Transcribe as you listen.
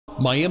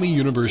Miami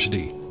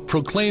University,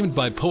 proclaimed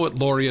by Poet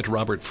Laureate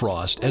Robert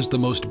Frost as the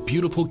most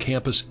beautiful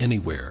campus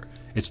anywhere.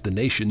 It's the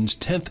nation's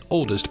 10th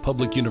oldest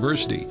public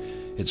university.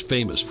 It's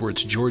famous for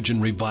its Georgian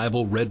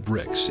Revival red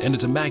bricks and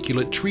its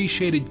immaculate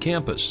tree-shaded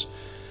campus.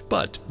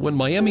 But when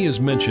Miami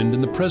is mentioned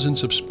in the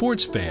presence of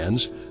sports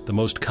fans, the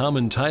most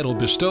common title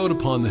bestowed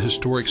upon the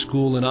historic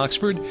school in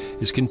Oxford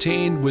is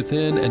contained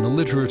within an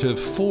alliterative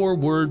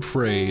four-word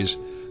phrase,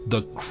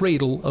 the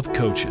Cradle of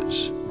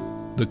Coaches.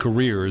 The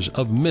careers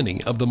of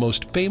many of the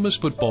most famous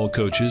football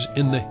coaches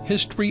in the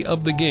history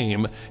of the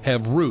game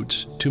have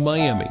roots to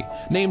Miami.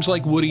 Names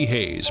like Woody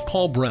Hayes,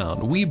 Paul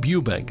Brown, Weeb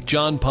Ewbank,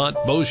 John Pott,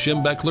 Bo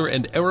Schembechler,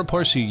 and Ara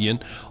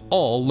Parseghian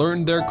all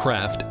learned their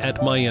craft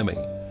at Miami.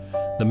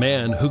 The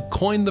man who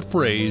coined the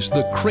phrase,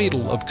 the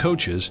Cradle of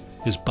Coaches,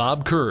 is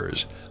Bob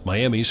Kurz,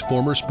 Miami's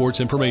former sports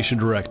information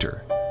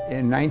director.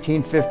 In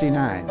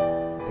 1959,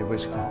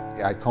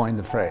 I coined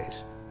the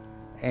phrase.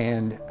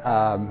 And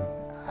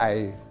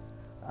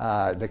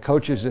the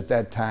coaches at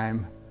that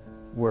time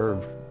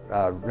were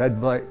Red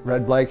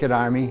Blake at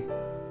Army,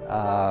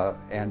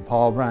 and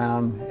Paul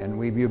Brown and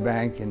Weeb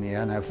Ewbank in the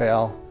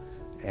NFL,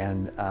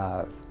 and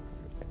Ara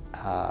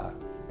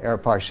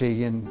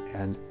Parseghian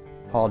and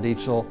Paul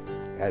Dietzel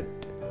at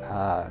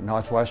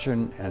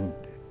Northwestern and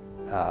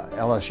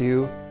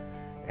LSU,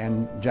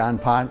 and John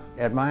Pott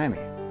at Miami.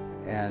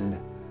 And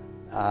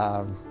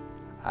I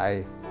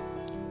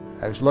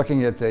was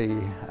looking at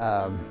the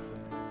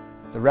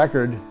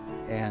record,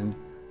 and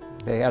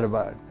they had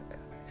about,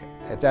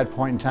 at that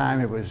point in time,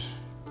 it was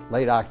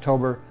late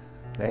October,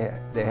 they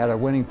had a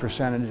winning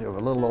percentage of a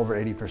little over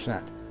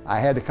 80%. I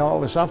had to come up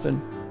with something,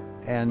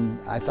 and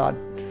I thought,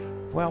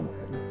 well,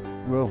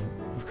 will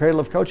Cradle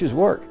of Coaches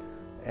work?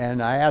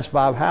 And I asked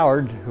Bob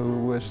Howard,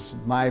 who was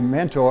my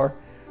mentor,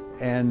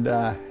 and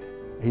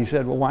he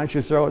said, well, why don't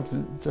you throw it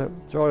to the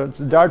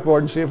dartboard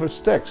and see if it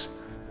sticks?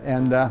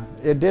 And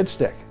it did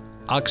stick.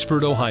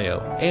 Oxford,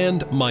 Ohio,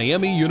 and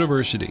Miami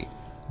University,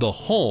 the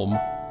home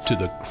to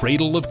the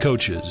Cradle of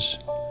Coaches.